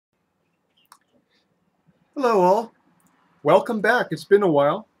Hello all, welcome back. It's been a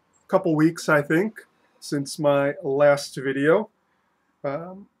while, a couple weeks I think, since my last video.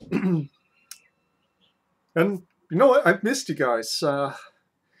 Um, and you know what, I've missed you guys, but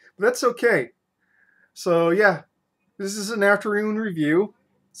that's okay. So yeah, this is an afternoon review.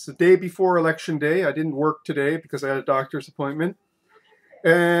 It's the day before election day. I didn't work today because I had a doctor's appointment.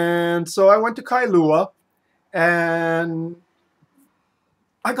 And so I went to Kailua and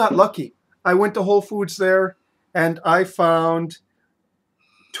I got lucky. I went to Whole Foods there and I found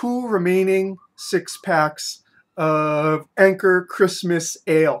two remaining six packs of Anchor Christmas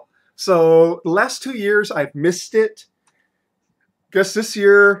Ale. So the last 2 years I've missed it. Guess this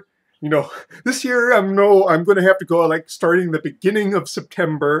year, this year I'm going to have to go like starting the beginning of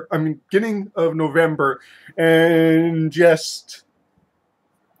September. I mean beginning of November, and just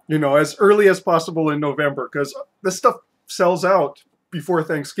as early as possible in November because this stuff sells out before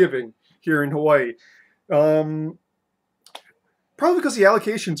Thanksgiving here in Hawaii. Um, Probably because the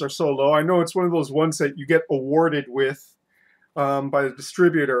allocations are so low. I know it's one of those ones that you get awarded with by the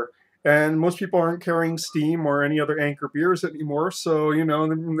distributor, and most people aren't carrying Steam or any other Anchor beers anymore, so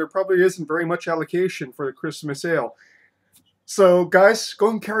there probably isn't very much allocation for the Christmas ale. So guys, go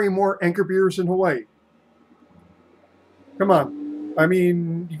and carry more Anchor beers in Hawaii. Come on. I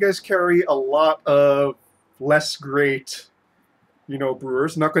mean, you guys carry a lot of less great,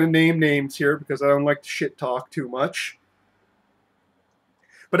 brewers. I'm not going to name names here because I don't like to shit talk too much.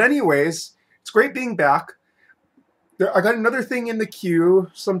 But anyways, it's great being back. I got another thing in the queue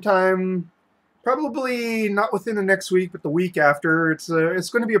sometime, probably not within the next week, but the week after. It's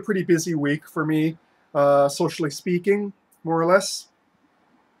going to be a pretty busy week for me, socially speaking, more or less.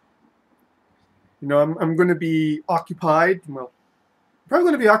 I'm going to be occupied. Well, probably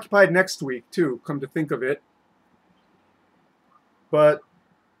going to be occupied next week too, come to think of it. But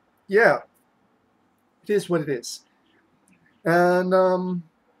yeah, it is what it is. And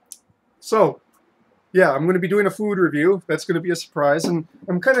so, yeah, I'm going to be doing a food review. That's going to be a surprise. And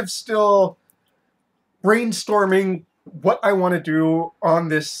I'm kind of still brainstorming what I want to do on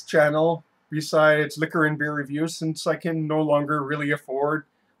this channel besides liquor and beer reviews, since I can no longer really afford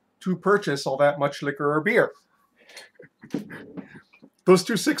to purchase all that much liquor or beer. Those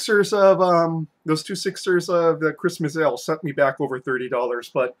two sixers of the Christmas ale sent me back over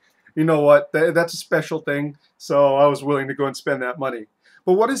 $30, but you know what? That's a special thing, so I was willing to go and spend that money.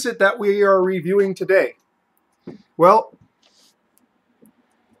 But what is it that we are reviewing today? Well,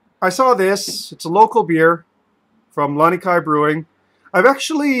 I saw this. It's a local beer from Lanikai Brewing. I've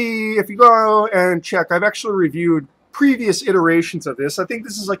actually, if you go and check, I've actually reviewed previous iterations of this. I think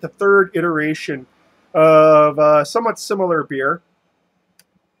this is like the third iteration of a somewhat similar beer.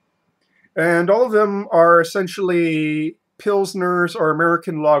 And all of them are essentially Pilsners or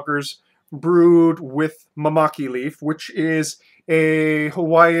American lagers brewed with mamaki leaf, which is a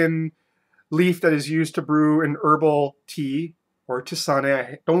Hawaiian leaf that is used to brew an herbal tea or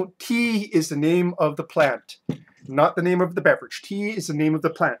tisane. Tea is the name of the plant, not the name of the beverage. Tea is the name of the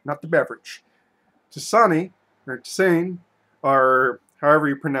plant, not the beverage. Tisane, or tisane, or however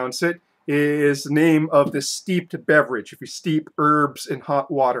you pronounce it, is the name of this steeped beverage, if you steep herbs in hot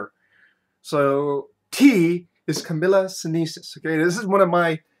water. So tea is Camilla sinensis. Okay, this is one of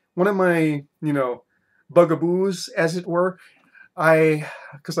my bugaboos, as it were.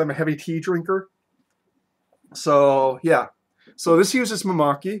 Because I'm a heavy tea drinker. So yeah, so this uses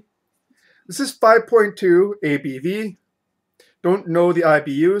mamaki. This is 5.2 ABV. Don't know the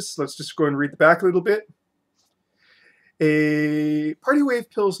IBUs. Let's just go and read the back a little bit. A party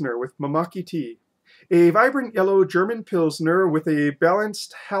wave Pilsner with mamaki tea. A vibrant yellow German Pilsner with a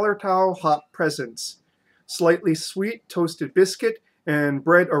balanced Hallertau hop presence. Slightly sweet toasted biscuit and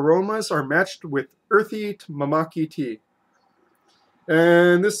bread aromas are matched with earthy mamaki tea.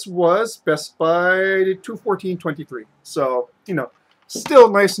 And this was Best by 2/14/23. So, still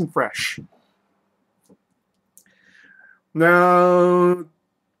nice and fresh. Now,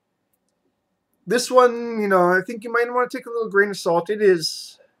 this one, I think you might want to take a little grain of salt.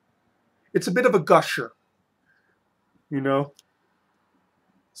 It's a bit of a gusher,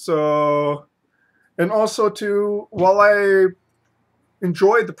 So, and also too, while I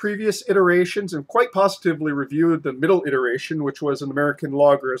enjoyed the previous iterations and quite positively reviewed the middle iteration, which was an American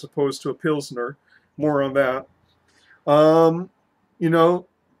lager as opposed to a Pilsner. More on that. Well,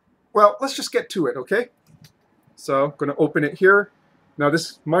 let's just get to it, okay? So I'm going to open it here. Now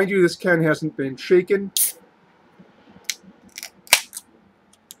this, mind you, this can hasn't been shaken.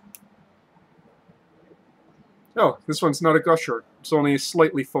 Oh, this one's not a gusher. It's only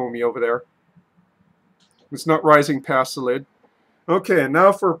slightly foamy over there. It's not rising past the lid. Okay,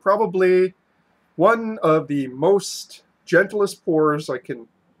 now for probably one of the most gentlest pours I can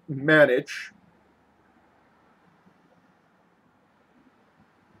manage.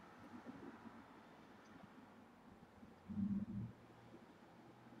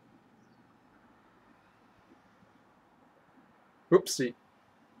 Oopsie.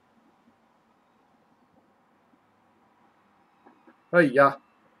 Oh yeah.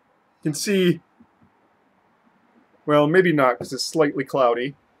 You can see, well, maybe not because it's slightly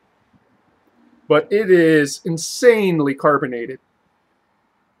cloudy, but it is insanely carbonated.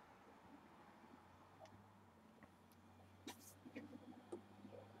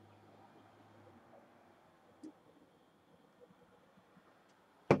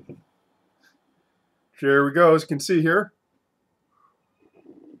 Here we go, as you can see here.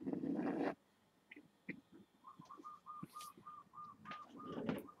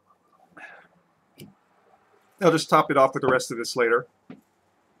 I'll just top it off with the rest of this later.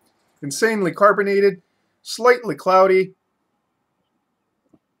 Insanely carbonated, slightly cloudy,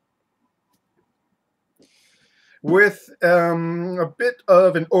 with a bit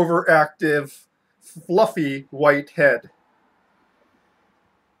of an overactive, fluffy white head.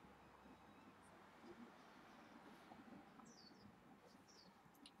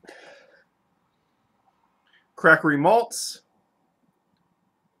 Crackery malts.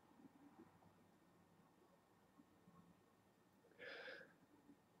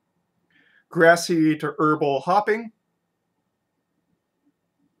 Grassy to herbal hopping.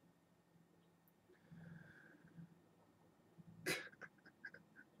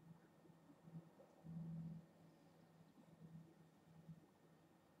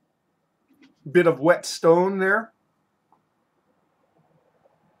 Bit of wet stone there.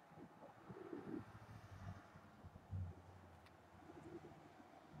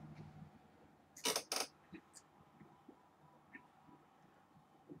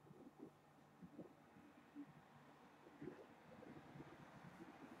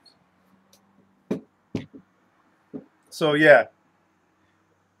 So yeah,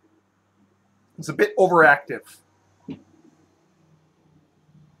 it's a bit overactive.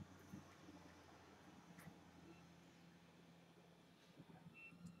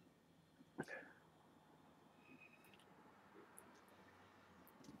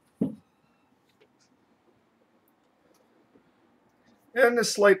 And a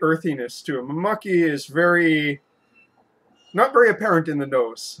slight earthiness to it. Mamaki is not very apparent in the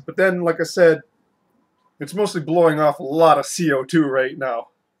nose. But then, like I said, it's mostly blowing off a lot of CO2 right now.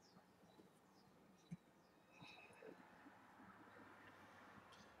 I'm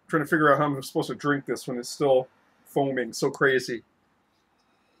trying to figure out how I'm supposed to drink this when it's still foaming so crazy.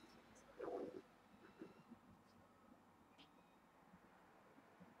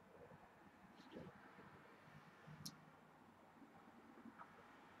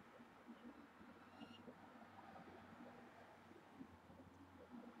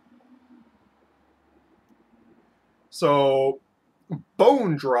 So,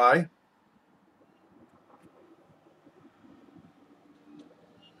 bone dry.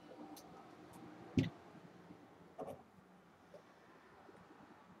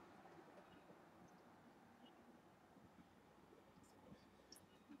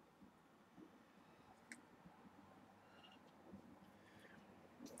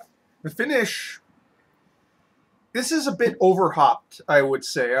 The finish, this is a bit over hopped, I would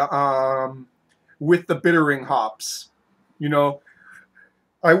say, with the bittering hops. You know,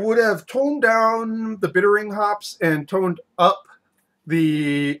 I would have toned down the bittering hops and toned up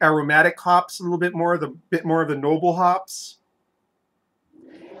the aromatic hops a little bit more, the bit more of the noble hops.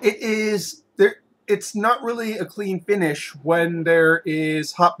 It is there. It's not really a clean finish when there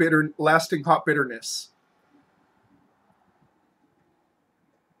is lasting hop bitterness.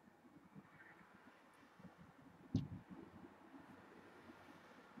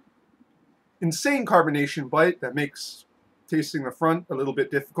 Insane carbonation bite that makes tasting the front a little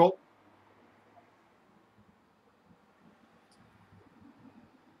bit difficult.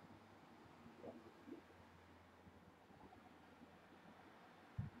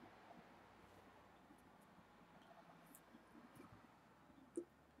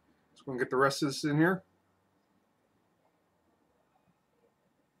 Just going to get the rest of this in here.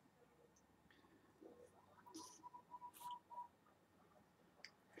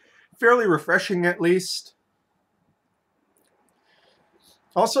 Fairly refreshing, at least.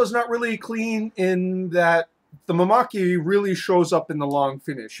 Also, it's not really clean in that the Mamaki really shows up in the long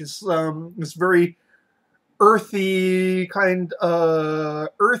finish. It's very earthy,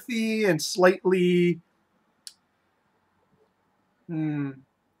 earthy and slightly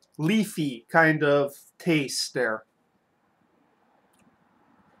leafy kind of taste there.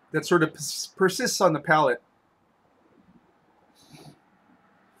 that sort of persists on the palate.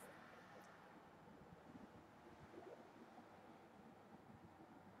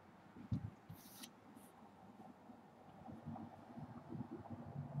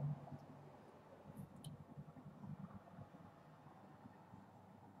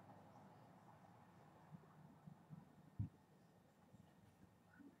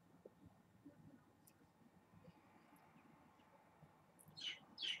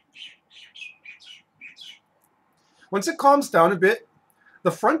 Once it calms down a bit, the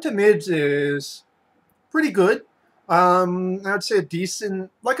front to mids is pretty good. I would say a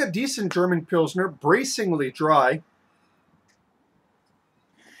decent German Pilsner, bracingly dry.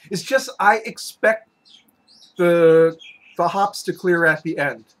 It's just I expect the the hops to clear at the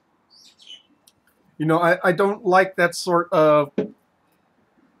end. You know, I don't like that sort of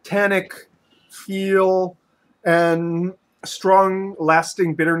tannic feel and strong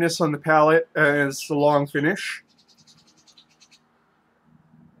lasting bitterness on the palate as the long finish.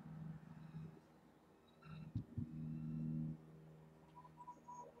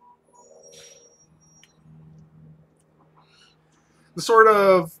 The sort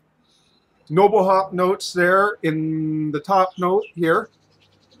of noble hop notes there in the top note here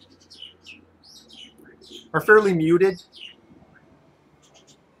are fairly muted.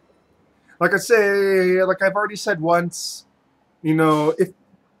 Like I say, like I've already said once, you know, if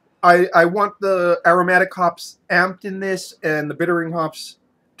I want the aromatic hops amped in this and the bittering hops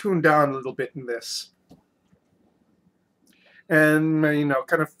tuned down a little bit in this. And, you know,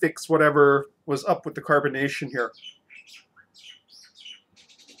 kind of fix whatever was up with the carbonation here.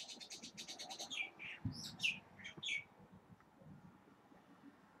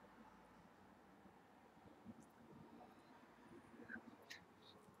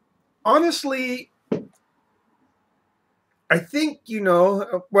 Honestly, I think, you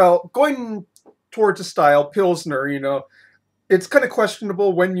know, well, going towards a style, Pilsner, you know, it's kind of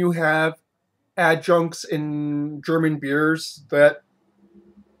questionable when you have adjuncts in German beers that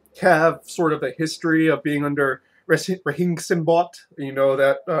have sort of a history of being under Rehingsembot, you know,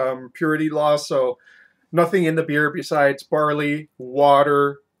 that purity law. So nothing in the beer besides barley,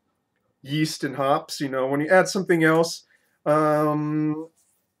 water, yeast, and hops. You know, when you add something else, um,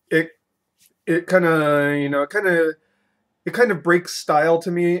 it it kind of it kind of breaks style to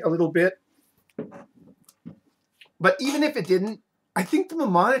me a little bit. But even if it didn't, I think the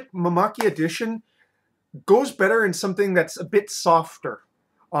Mamaki edition goes better in something that's a bit softer.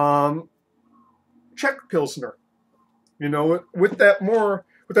 Um, Czech Pilsner, you know, with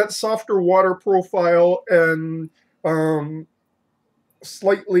that softer water profile and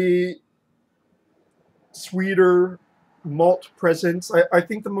slightly sweeter malt presence. I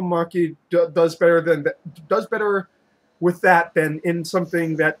think the Mamaki does better with that than in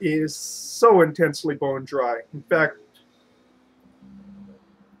something that is so intensely bone dry. In fact,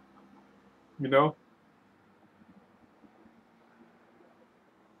 you know,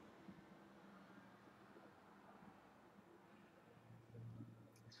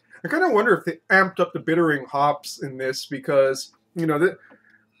 I kind of wonder if they amped up the bittering hops in this because, you know,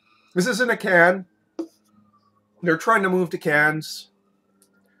 this isn't a can. They're trying to move to cans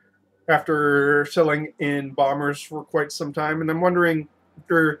after selling in bombers for quite some time, and I'm wondering if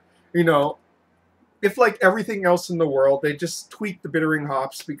they're, you know, if like everything else in the world, they just tweak the bittering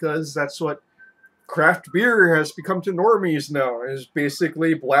hops because that's what craft beer has become to normies now, is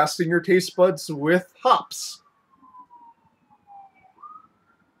basically blasting your taste buds with hops.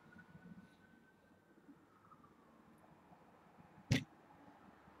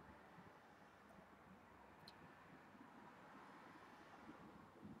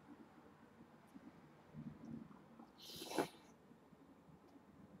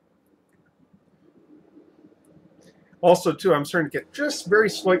 Also, too, I'm starting to get just very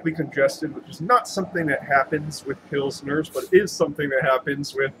slightly congested, which is not something that happens with Pilsners, but is something that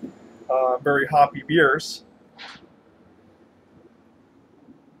happens with very hoppy beers.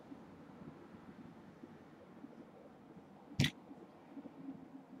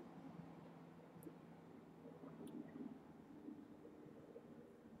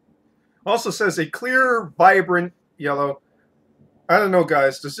 Also says a clear, vibrant yellow. I don't know,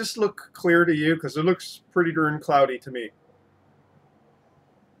 guys. Does this look clear to you? Because it looks pretty darn cloudy to me.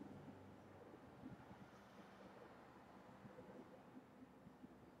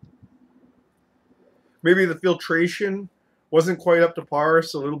 Maybe the filtration wasn't quite up to par,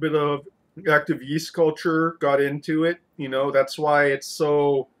 so a little bit of active yeast culture got into it. You know, that's why it's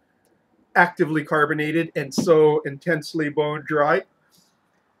so actively carbonated and so intensely bone dry.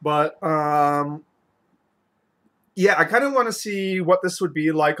 But yeah, I kind of want to see what this would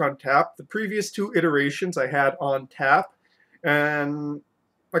be like on tap. The previous two iterations I had on tap, and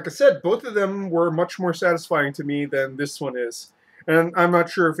like I said, both of them were much more satisfying to me than this one is. And I'm not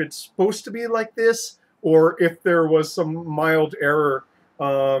sure if it's supposed to be like this or if there was some mild error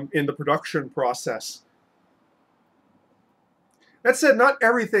in the production process. That said, not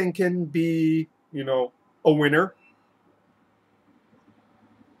everything can be, a winner.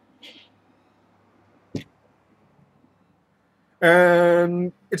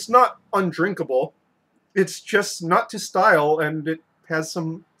 And it's not undrinkable. It's just not to style, and it has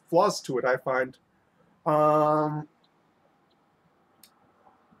some flaws to it, I find. Um,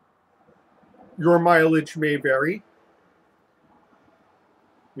 your mileage may vary,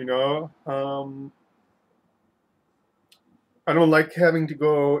 you know. I don't like having to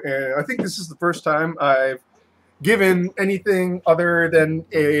go, and I think this is the first time I've given anything other than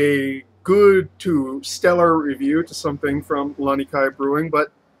a good to stellar review to something from Lanikai Brewing,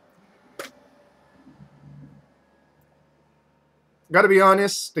 but gotta be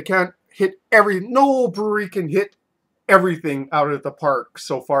honest, they can't hit no brewery can hit everything out of the park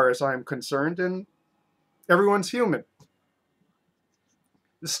so far as I'm concerned, and everyone's human.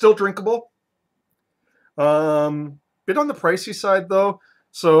 It's still drinkable. Bit on the pricey side though.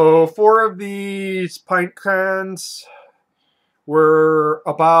 So 4 of these pint cans were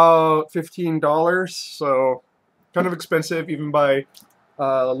about $15, so kind of expensive even by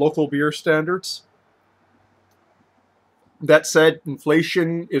local beer standards. That said,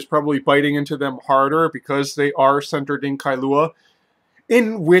 inflation is probably biting into them harder because they are centered in Kailua,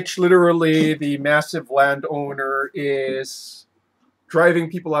 in which literally the massive landowner is driving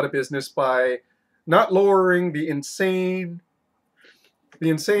people out of business by not lowering the insane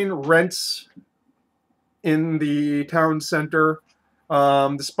rents in the town center,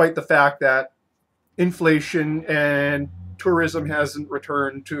 despite the fact that inflation and tourism hasn't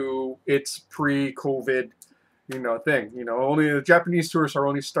returned to its pre-COVID, thing. Only the Japanese tourists are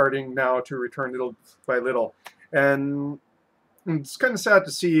only starting now to return little by little, and it's kind of sad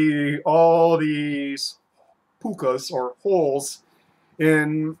to see all these pukas or holes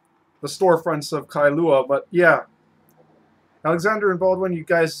in the storefronts of Kailua. But yeah, Alexander and Baldwin, you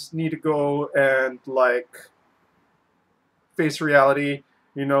guys need to go and face reality.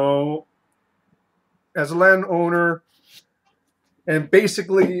 As a landowner and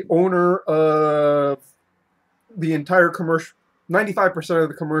basically owner of the entire commercial, 95% of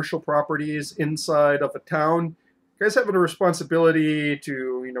the commercial properties inside of a town, you guys have a responsibility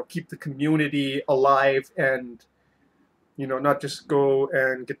to keep the community alive and not just go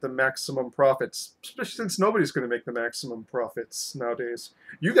and get the maximum profits, especially since nobody's going to make the maximum profits nowadays.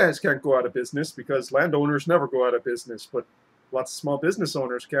 You guys can't go out of business because landowners never go out of business, but lots of small business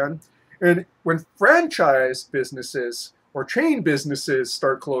owners can. And when franchise businesses or chain businesses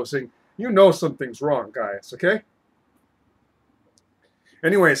start closing, something's wrong, guys, okay?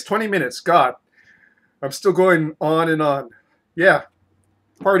 Anyways, 20 minutes. God, I'm still going on and on. Yeah,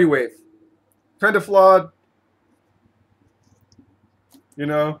 party wave. Kind of flawed,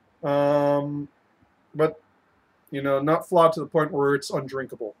 but, not flawed to the point where it's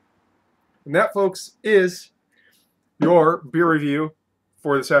undrinkable. And that, folks, is your beer review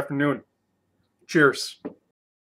for this afternoon. Cheers.